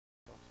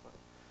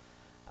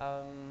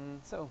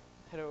So,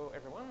 hello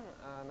everyone.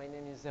 My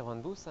name is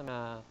Erwan Bous. I'm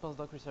a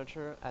postdoc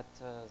researcher at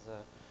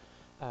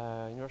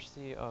the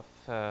University of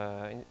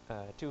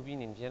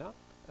Tübingen in Vienna,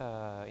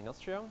 in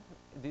Austria.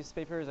 This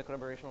paper is a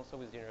collaboration also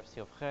with the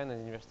University of Rennes and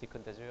the University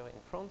Côte d'Azur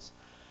in France.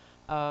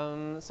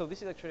 So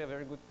this is actually a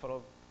very good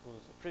follow-up to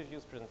the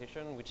previous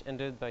presentation, which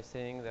ended by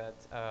saying that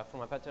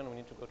from a pattern we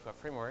need to go to a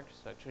framework.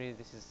 So actually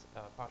this is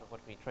part of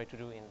what we try to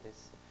do in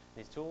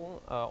this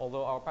tool,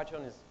 although our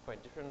pattern is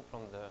quite different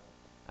from the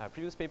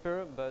previous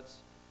paper, but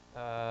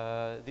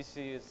this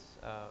is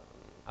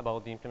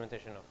about the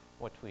implementation of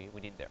what we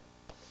did there.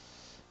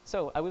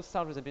 So I will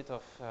start with a bit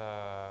of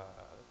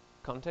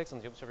context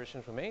on the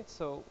observations we made.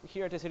 So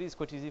here at SLE it's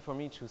quite easy for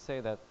me to say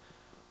that,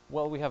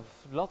 well, we have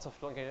lots of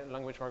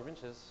language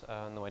workbenches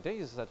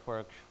nowadays that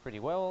work pretty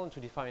well to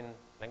define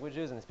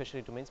languages and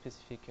especially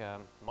domain-specific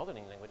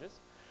modeling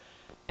languages.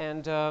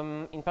 And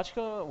in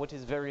particular, what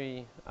is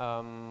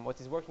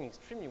working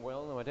extremely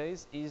well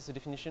nowadays is the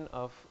definition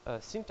of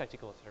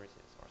syntactical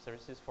services, or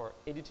services for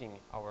editing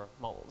our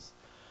models.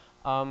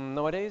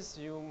 Nowadays,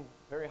 you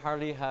very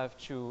rarely have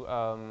to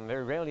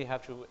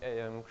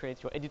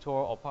create your editor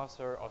or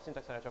parser or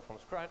syntax editor from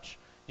scratch.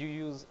 You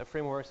use a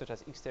framework such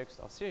as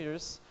Xtext or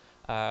Sirius,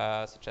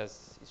 such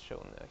as is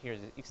shown here,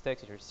 the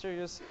Xtext, here is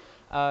Sirius,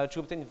 to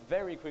obtain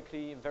very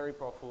quickly very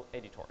powerful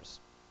editors.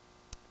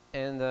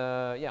 And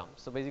yeah,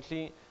 so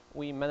basically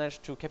we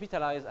managed to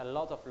capitalize a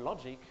lot of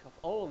logic of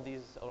all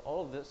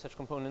of such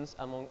components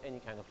among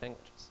any kind of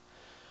languages.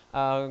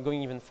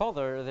 Going even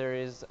further, there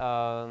is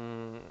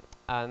an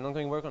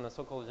ongoing work on a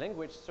so-called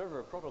language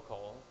server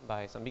protocol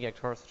by some big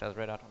actors such as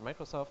Red Hat or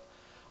Microsoft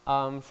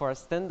for a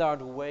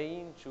standard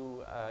way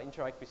to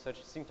interact with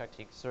such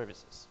syntactic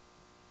services.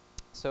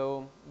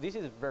 So this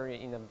is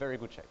in a very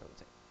good shape, I would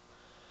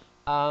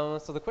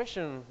say. So the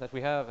question that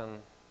we have,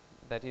 and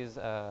that is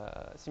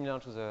similar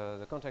to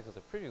the context of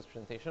the previous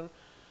presentation,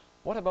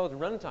 what about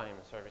runtime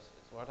services?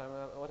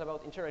 What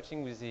about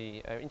interacting with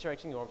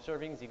interacting or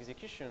observing the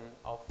execution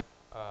of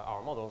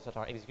our models that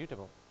are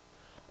executable?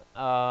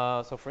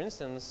 So for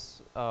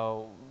instance,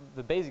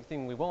 the basic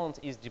thing we want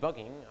is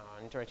debugging,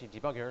 an interactive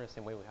debugger, the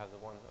same way we have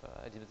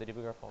the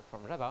debugger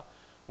from Java,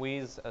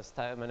 with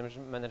a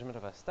management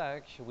of a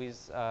stack,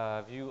 with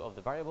a view of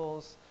the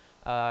variables,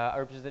 a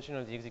representation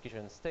of the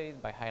execution state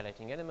by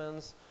highlighting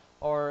elements,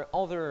 or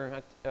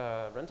other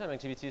runtime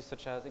activities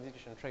such as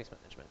execution trace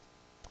management.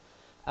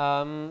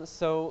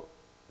 So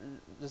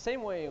the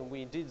same way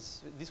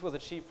this was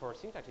achieved for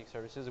syntactic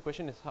services, the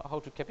question is how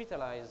to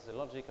capitalize the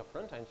logic of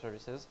runtime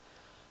services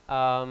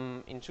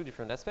in two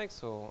different aspects.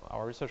 So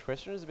our research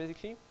question is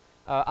basically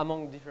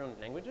among different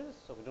languages,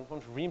 so we don't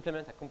want to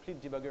re-implement a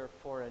complete debugger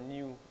for a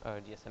new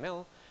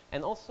DSML,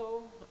 and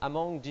also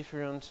among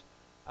different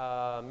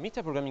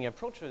metaprogramming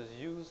approaches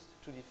used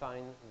to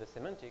define the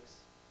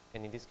semantics,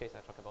 and in this case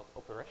I talk about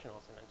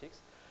operational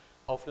semantics,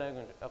 of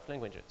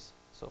languages.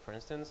 So for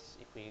instance,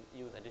 if we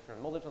use a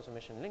different model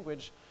transformation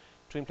language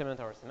to implement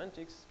our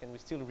semantics, can we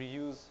still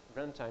reuse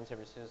runtime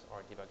services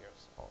or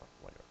debuggers or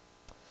whatever?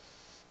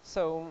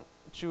 So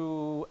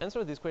to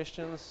answer these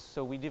questions,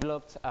 so we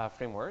developed a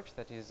framework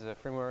that is a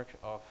framework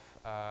of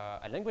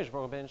a language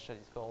workbench that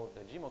is called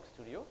the GEMOC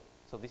Studio.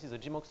 So this is a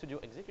GEMOC Studio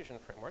execution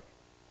framework.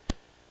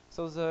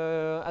 So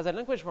as a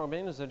language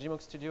workbench, the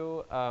GEMOC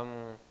Studio,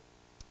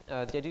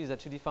 the idea is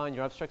that you define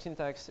your abstract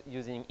syntax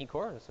using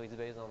eCore, so it's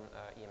based on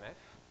EMF.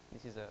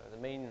 This is the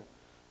main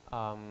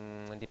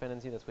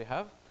dependency that we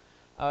have.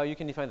 You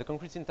can define the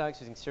concrete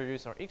syntax using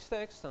Sirius or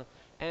Xtext,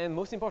 and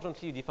most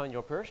importantly, you define your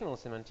operational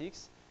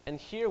semantics. And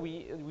here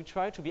we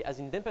try to be as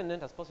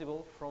independent as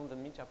possible from the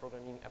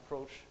metaprogramming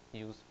approach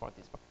used for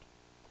this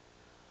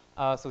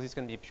part. So this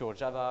can be pure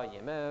Java,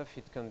 EMF,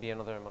 it can be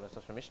another model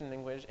transformation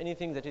language,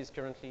 anything that is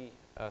currently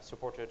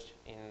supported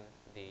in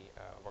the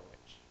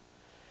workbench.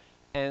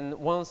 And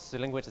once the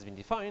language has been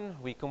defined,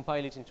 we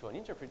compile it into an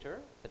interpreter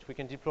that we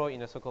can deploy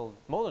in a so-called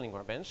modeling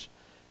workbench.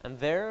 And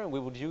there we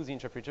would use the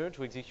interpreter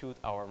to execute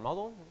our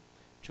model,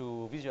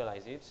 to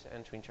visualize it,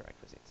 and to interact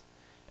with it.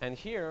 And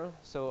here,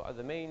 so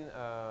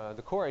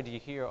the core idea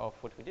here of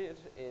what we did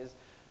is,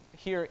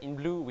 here in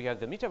blue we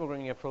have the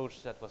metaprogramming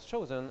approach that was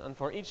chosen, and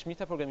for each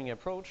metaprogramming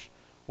approach,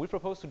 we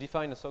propose to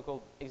define a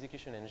so-called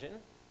execution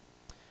engine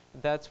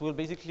that will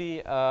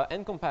basically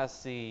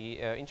encompass the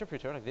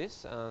interpreter like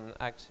this and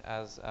act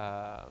as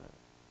a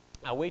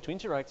way to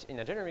interact in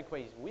a generic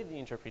way with the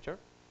interpreter.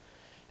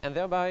 And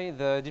thereby,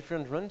 the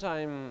different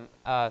runtime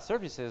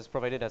services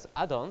provided as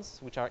add-ons,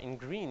 which are in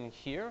green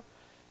here,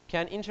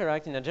 can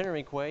interact in a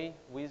generic way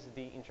with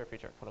the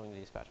interpreter following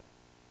this pattern.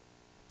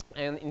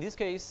 And in this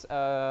case,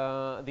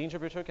 the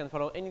interpreter can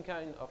follow any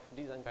kind of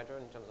design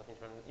pattern in terms of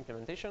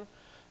implementation.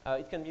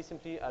 It can be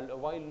simply a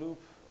while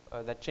loop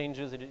that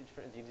changes the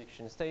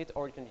execution state,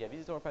 or it can be a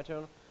visitor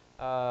pattern.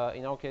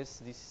 In our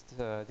case, this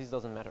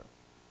doesn't matter.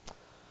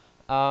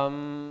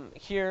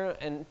 Here,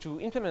 and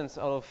to implement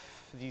all of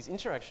these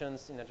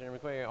interactions in a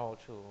generic way, or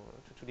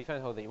to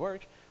define how they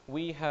work,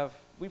 we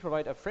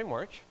provide a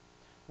framework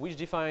which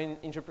define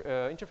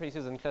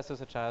interfaces and classes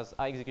such as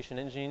iExecution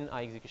engine,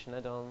 iExecution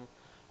add-on,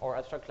 or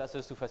abstract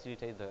classes to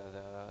facilitate the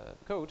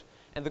code.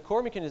 And the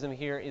core mechanism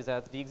here is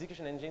that the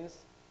execution engines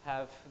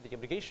have the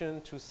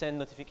obligation to send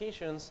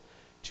notifications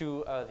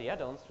to the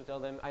add-ons to tell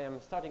them, I am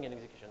starting an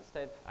execution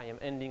step, I am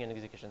ending an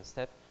execution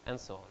step, and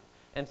so on.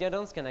 And the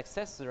add-ons can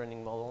access the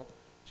running model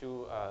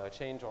to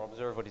change or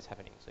observe what is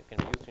happening. So it can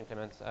be used to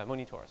implement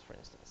monitors, for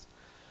instance.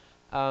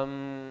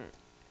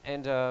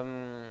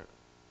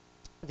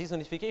 These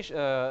notifications,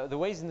 the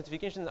ways these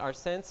notifications are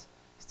sent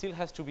still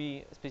has to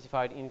be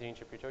specified in the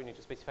interpreter. You need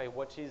to specify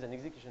what is an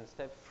execution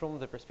step from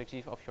the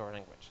perspective of your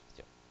language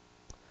still.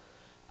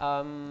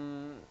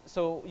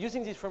 So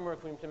using this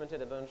framework, we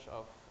implemented a bunch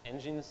of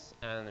engines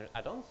and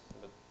add-ons,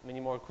 but many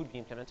more could be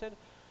implemented.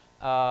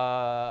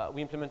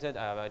 We implemented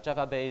a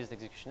Java-based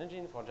execution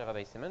engine for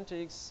Java-based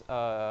semantics,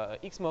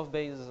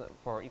 XMOF-based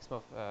for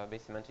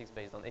XMOF-based semantics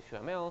based on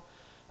FUML.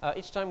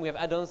 Each time we have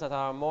add-ons that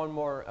are more and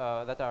more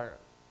that are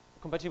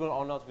compatible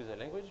or not with the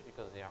language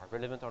because they are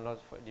relevant or not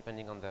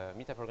depending on the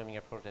metaprogramming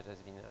approach that has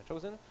been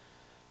chosen.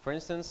 For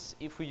instance,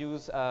 if we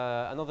use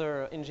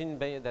another engine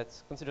that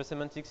considers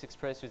semantics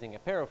expressed using a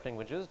pair of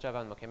languages, Java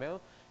and MockML,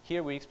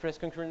 here we express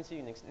concurrency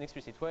in an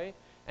explicit way,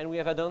 and we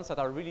have add-ons that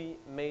are really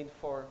made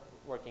for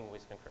working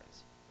with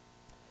concurrency.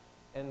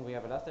 And we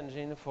have a last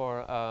engine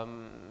for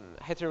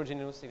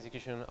heterogeneous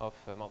execution of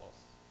models.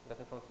 That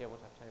unfortunately I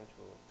won't have time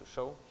to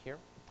show here.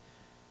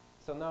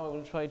 So now I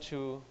will try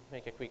to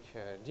make a quick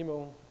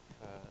demo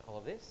of all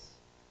of this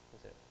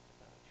with the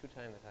few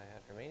time that I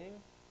have remaining.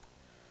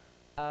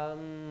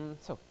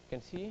 So you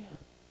can see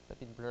it's a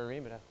bit blurry,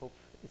 but I hope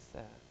it's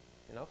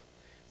enough.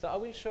 So I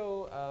will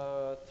show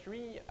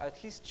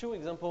at least two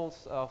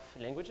examples of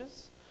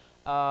languages,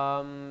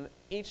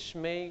 each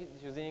made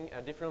using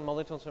a different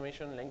model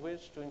transformation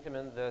language to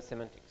implement the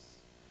semantics.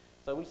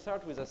 So I will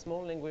start with a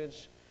small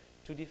language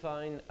to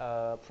define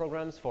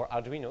programs for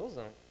Arduinos.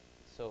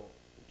 So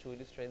to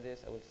illustrate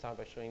this, I will start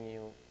by showing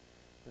you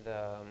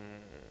the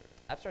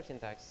abstract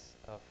syntax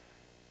of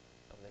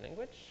the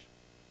language.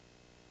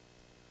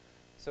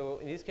 So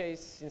in this case,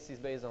 since it's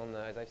based on,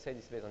 as I've said,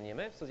 it's based on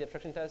EMF, so the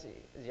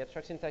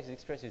abstract syntax is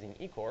expressed using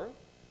eCore.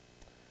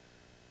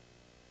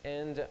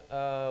 And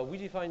we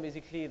define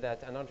basically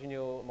that an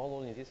Arduino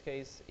model in this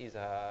case is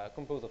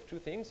composed of two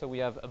things. So we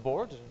have a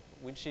board,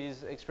 which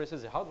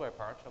expresses the hardware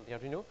part of the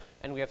Arduino,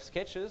 and we have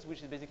sketches,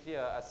 which is basically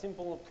a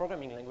simple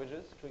programming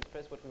languages to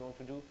express what we want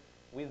to do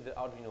with the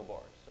Arduino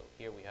board. So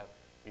here we have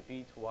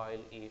repeat, while,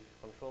 if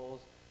controls,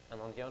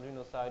 and on the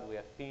Arduino side we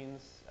have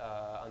pins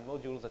and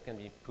modules that can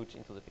be put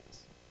into the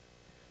pins.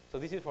 So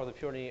this is for the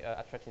purely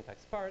abstract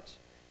syntax part,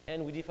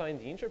 and we define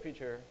the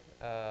interpreter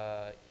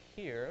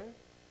here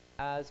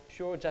as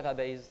pure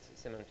Java-based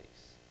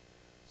semantics.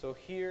 So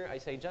here I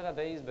say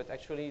Java-based, but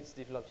actually it's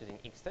developed using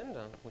Extend,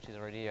 which is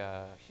already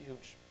a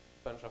huge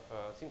bunch of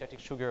syntactic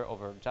sugar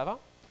over Java.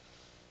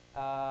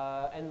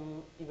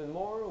 And even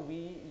more,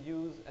 we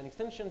use an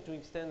extension to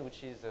Extend,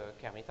 which is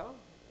Kermita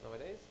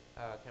nowadays,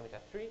 Kermita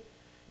 3,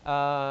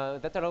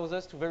 that allows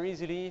us to very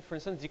easily, for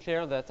instance,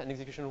 declare that an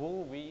execution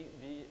rule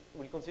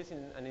will consist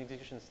in an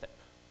execution step.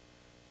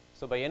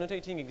 So by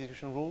annotating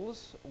execution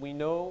rules, we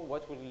know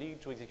what will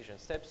lead to execution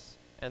steps,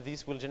 and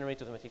this will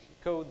generate automatic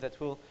code that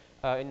will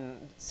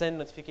send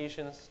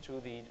notifications to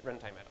the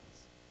runtime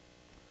add-ons.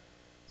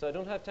 So I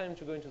don't have time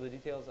to go into the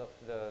details of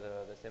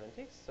the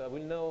semantics, so I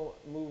will now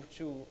move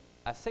to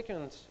a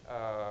second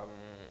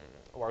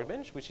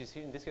workbench, which is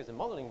here in this case a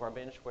modeling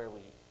workbench where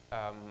we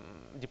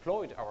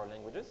deployed our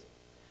languages.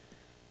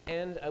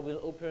 And I will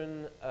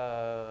open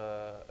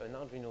an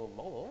Arduino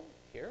model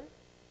here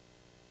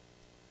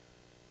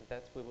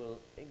that we will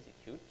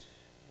execute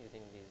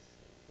using this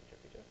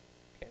interpreter.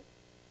 Okay.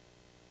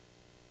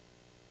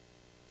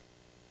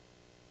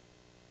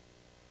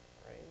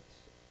 All right.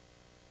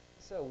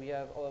 So we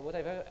have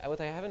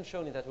what I haven't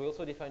shown is that we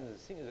also define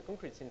the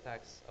concrete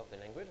syntax of the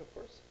language, of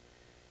course.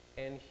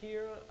 And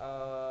here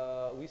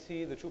we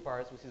see the two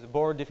parts. We see the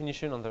board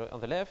definition on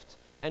the left,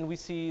 and we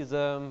see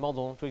the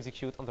model to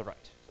execute on the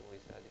right. So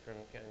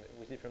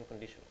with different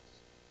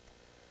conditionals.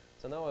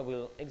 So now I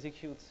will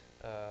execute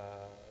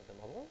the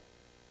model,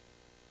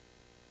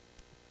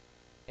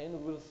 and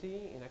we will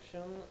see in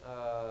action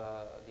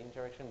the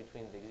interaction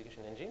between the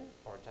execution engine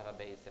for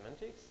Java-based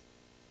semantics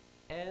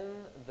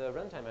and the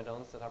runtime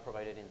add-ons that are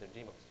provided in the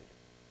GEMOC studio.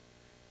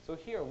 So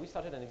here we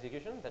started an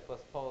execution that was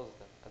paused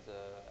at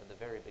the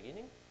very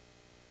beginning,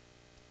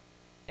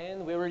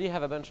 and we already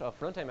have a bunch of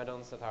runtime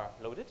add-ons that are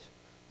loaded.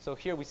 So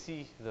here we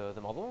see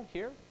the model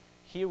here.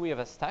 Here we have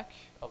a stack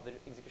of the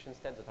execution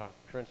steps that are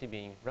currently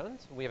being run.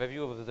 We have a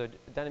view of the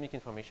dynamic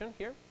information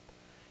here.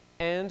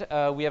 And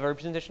we have a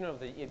representation of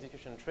the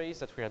execution trace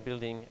that we are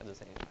building at the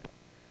same time.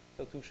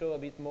 So to show a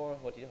bit more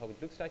how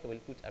it looks like, I will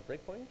put a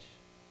breakpoint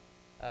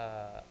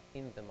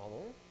in the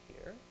model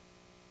here.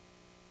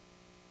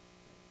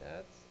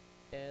 That,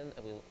 and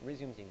I will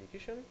resume the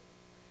execution.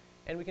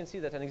 And we can see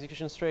that an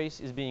execution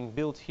trace is being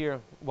built here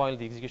while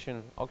the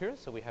execution occurs.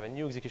 So we have a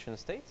new execution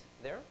state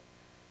there.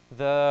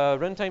 The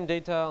runtime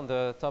data on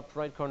the top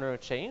right corner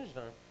changed.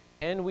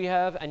 And we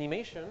have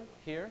animation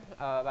here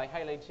by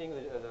highlighting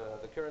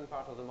the current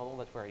part of the model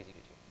that we're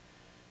executing.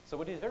 So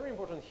what is very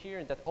important here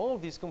is that all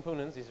these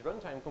components, these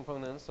runtime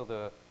components, so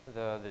the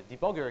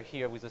debugger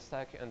here with the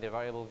stack and the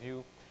variable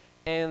view,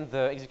 and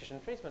the execution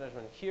trace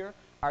management here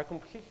are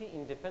completely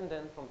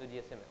independent from the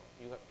DSML.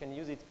 You can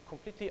use it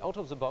completely out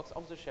of the box,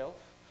 off the shelf,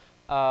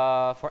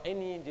 for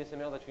any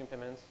DSML that you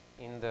implement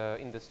in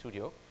the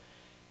studio.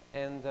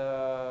 And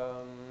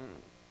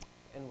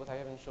what I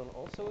haven't shown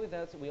also is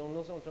that we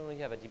also not only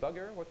have a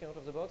debugger working out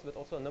of the box, but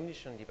also an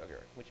omniscient debugger,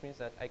 which means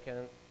that I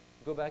can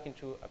go back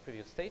into a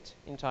previous state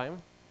in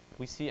time.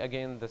 We see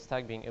again the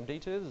stack being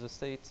updated, the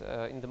state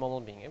in the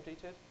model being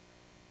updated,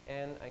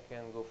 and I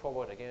can go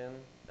forward again,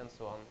 and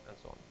so on and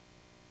so on.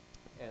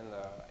 And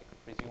I could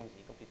resume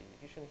the complete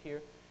execution here,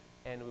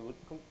 and we would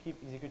keep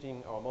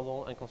executing our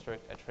model and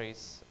construct a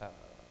trace.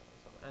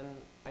 And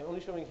I'm only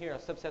showing here a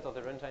subset of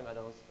the runtime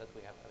add-ons that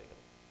we have available.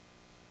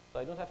 So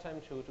I don't have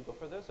time to go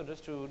further, so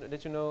just to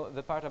let you know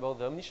the part about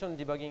the omniscient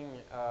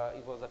debugging,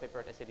 it was a paper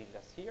at SLE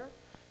last year.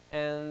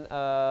 And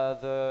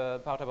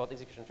the part about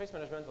execution trace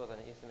management was an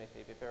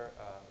ESMFA paper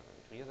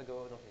 2 years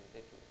ago. Don't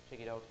hesitate to check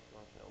it out if you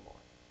want to know more.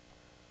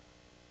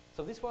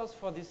 So this was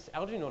for this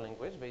Arduino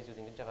language based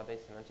using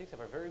Java-based semantics. I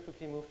will very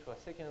quickly move to a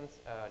second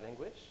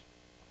language,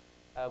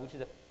 which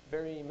is a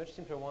very much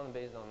simpler one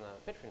based on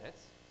Petrinet.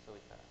 So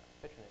it's a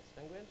Petrinet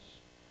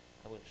language.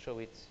 I will show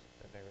it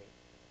very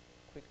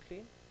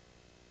quickly.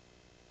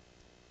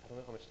 I don't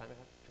know how much time I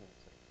have. 2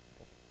 minutes. Sorry.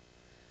 Thank you.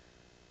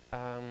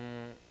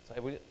 So I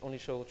will only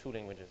show 2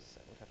 languages.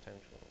 I don't have time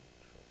to show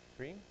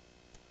 3.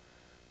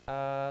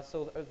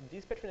 So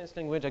this Petrinet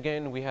language,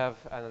 again, we have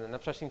an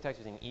abstract syntax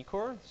using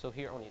eCore. So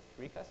here only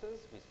 3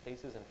 classes with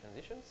places and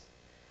transitions.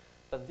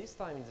 But this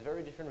time it's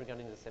very different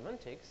regarding the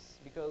semantics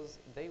because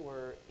they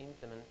were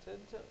implemented.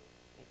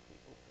 If we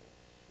open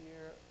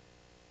here,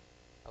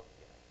 oh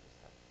yeah, I just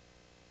have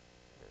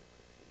very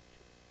quickly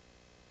to.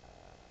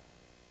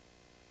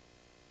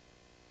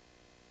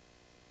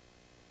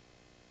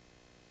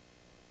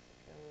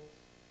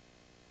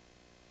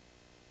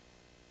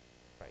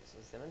 Right, so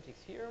the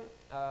semantics here.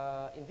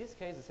 In this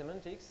case, the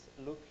semantics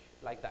look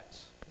like that.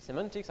 The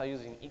semantics are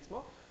using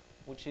XMOC,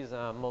 which is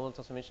a model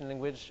transformation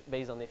language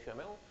based on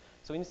FUML.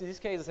 So in this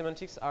case, the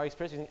semantics are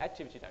expressed using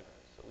activity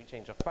diagrams. So we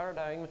change our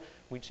paradigm,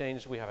 we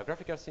have a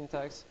graphical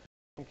syntax,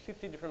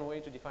 completely different way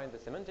to define the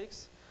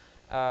semantics.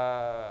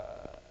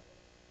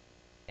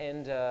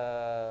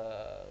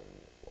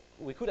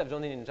 We could have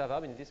done it in Java,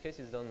 but in this case,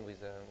 it's done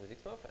with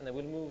XMOC. And I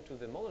will move to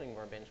the modeling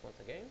workbench once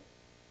again.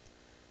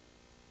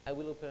 I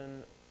will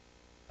open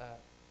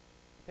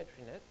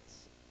Petrinet,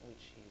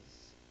 which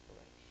is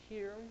right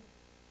here.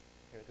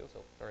 Here we go.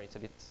 So sorry, it's a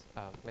bit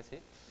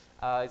messy.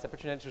 It's a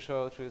Petrinet to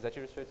show that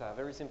illustrates a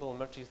very simple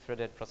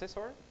multi-threaded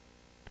processor.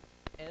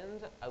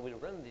 And I will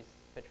run this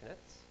Petrinet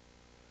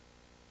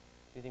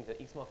using the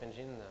XMOC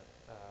engine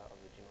of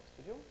the GEMOC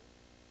Studio.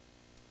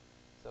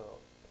 So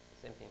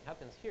same thing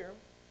happens here.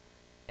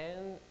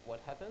 And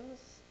what happens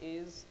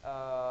is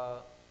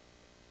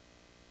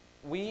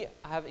we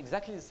have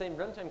exactly the same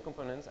runtime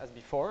components as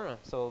before.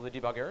 So the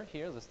debugger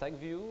here, the stack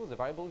view, the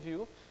variable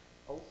view,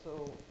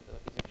 also the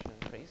execution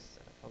trace.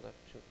 I forgot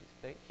to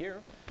display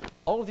here.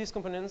 All of these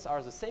components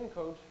are the same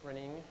code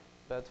running,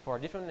 but for a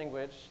different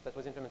language that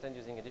was implemented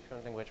using a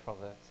different language for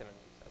the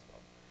semantics as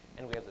well.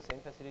 And we have the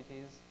same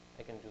facilities.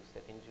 I can do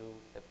step into,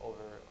 step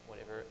over,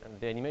 whatever. And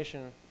the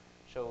animation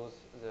shows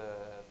the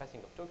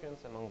passing of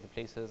tokens among the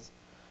places.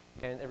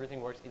 And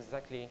everything works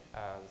exactly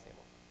the same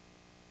way.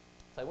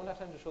 So I won't have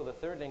time to show the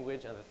third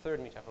language and the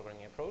third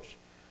metaprogramming approach,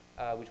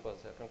 which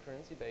was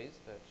concurrency based,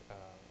 but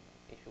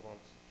if you want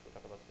to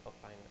talk about it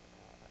offline,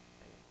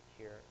 I'm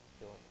here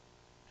still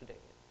today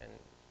and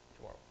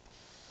tomorrow.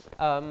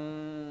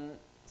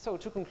 So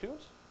to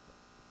conclude,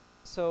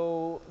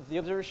 so the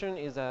observation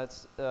is that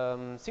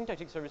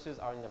syntactic services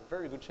are in a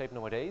very good shape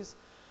nowadays.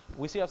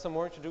 We still have some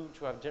work to do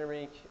to have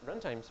generic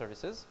runtime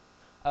services.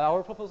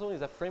 Our proposal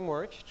is a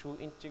framework to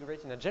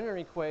integrate in a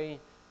generic way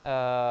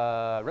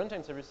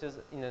runtime services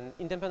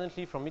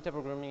independently from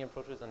metaprogramming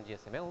approaches and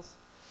DSMLs.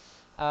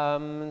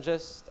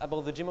 Just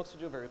about the GEMOC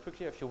Studio very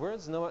quickly, a few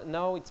words.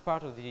 Now it's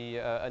part of the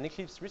an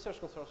Eclipse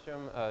research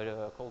consortium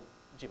called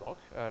GEMOC,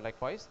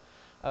 likewise,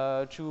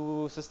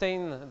 to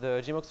sustain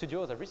the GEMOC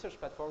Studio as a research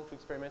platform to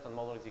experiment on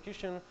model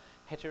execution,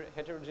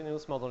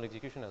 heterogeneous model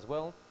execution as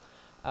well.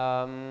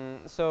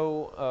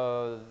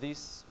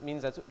 This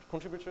means that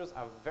contributors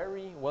are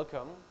very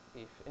welcome.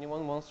 If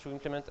anyone wants to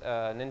implement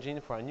an engine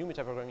for a new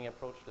metaprogramming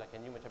approach, like a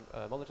new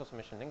model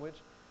transformation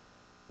language,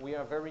 we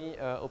are very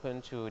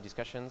open to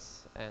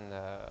discussions, and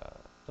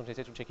don't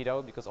hesitate to check it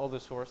out because all the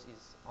source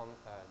is on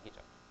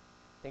GitHub.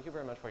 Thank you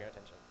very much for your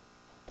attention.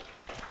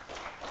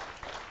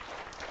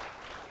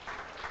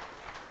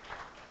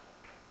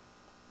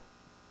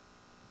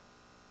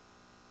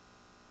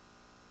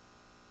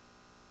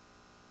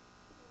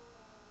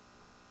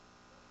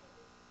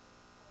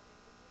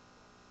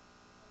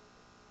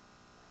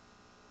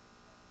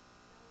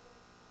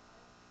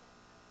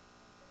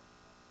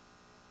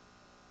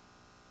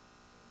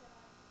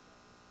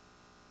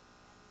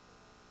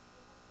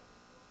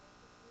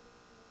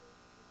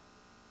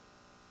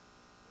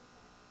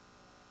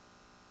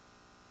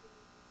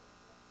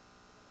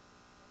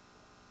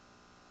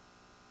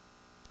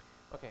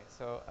 Okay,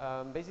 so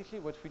basically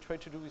what we try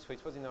to do is, so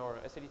it was in our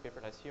SLE paper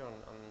last year on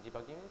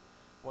debugging.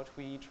 What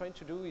we try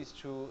to do is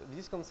to,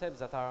 these concepts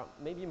that are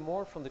maybe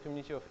more from the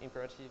community of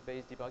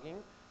imperative-based debugging,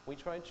 we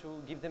try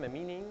to give them a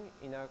meaning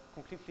in a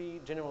completely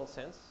general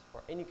sense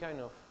for any kind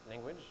of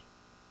language,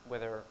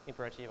 whether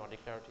imperative or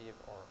declarative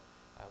or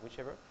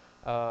whichever,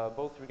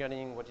 both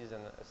regarding what is a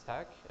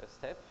stack, a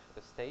step,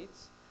 a state,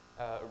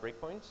 a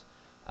breakpoint.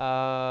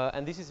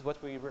 And this is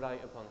what we rely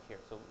upon here.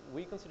 So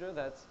we consider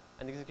that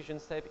an execution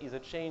step is a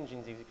change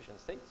in the execution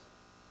state.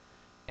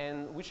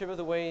 And whichever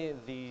the way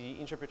the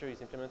interpreter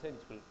is implemented,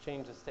 it will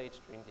change the state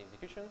during the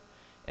execution.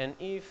 And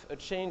if a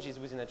change is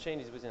within a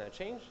change is within a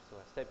change, so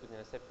a step within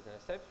a step within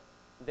a step,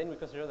 then we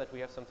consider that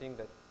we have something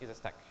that is a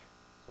stack.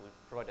 So we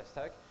provide a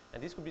stack.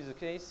 And this could be the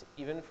case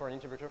even for an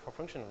interpreter for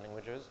functional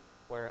languages,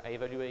 where I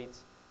evaluate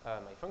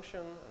my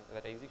function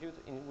that I execute,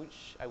 in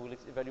which I will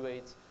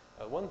evaluate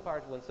one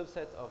part, one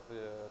subset of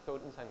the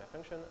code inside my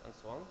function, and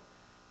so on.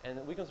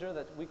 And we consider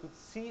that we could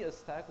see a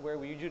stack where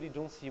we usually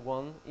don't see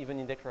one, even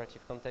in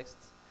declarative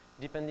contexts,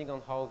 depending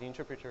on how the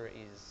interpreter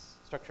is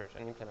structured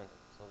and implemented.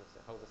 So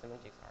that's how the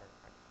semantics are.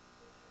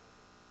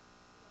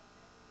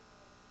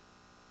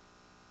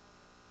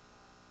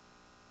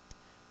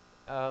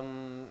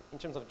 In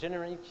terms of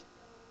generic,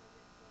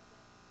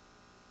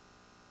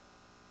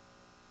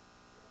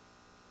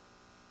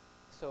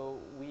 so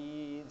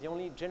the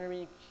only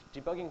generic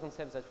debugging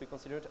concepts that we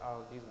considered are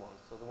these ones.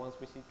 So the ones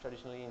we see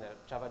traditionally in a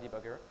Java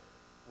debugger.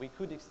 We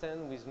could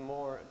extend with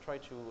more, try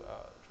to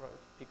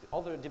pick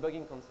other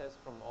debugging concepts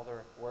from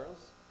other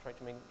worlds, try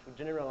to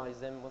generalize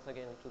them once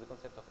again to the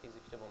concept of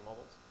executable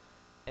models,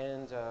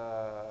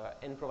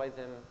 and provide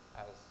them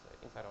as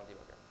inside our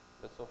debugger.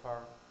 But so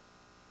far,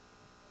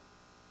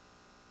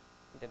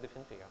 yeah,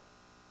 definitely,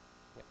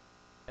 yeah.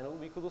 And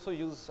we could also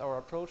use our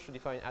approach to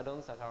define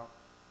add-ons that are,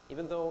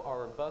 even though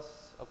our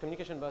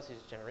communication bus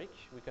is generic,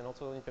 we can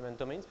also implement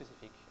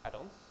domain-specific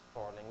add-ons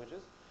for our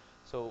languages.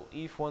 So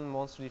if one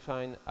wants to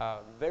define a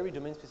very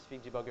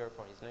domain-specific debugger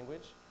for his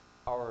language,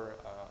 our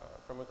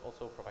framework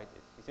also provides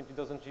it. He simply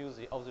doesn't use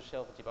the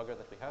off-the-shelf debugger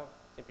that we have,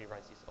 simply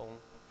writes his own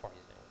for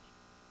his language.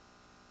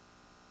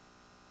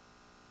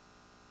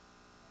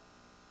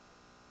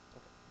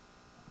 Okay.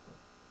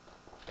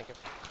 Thank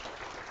you.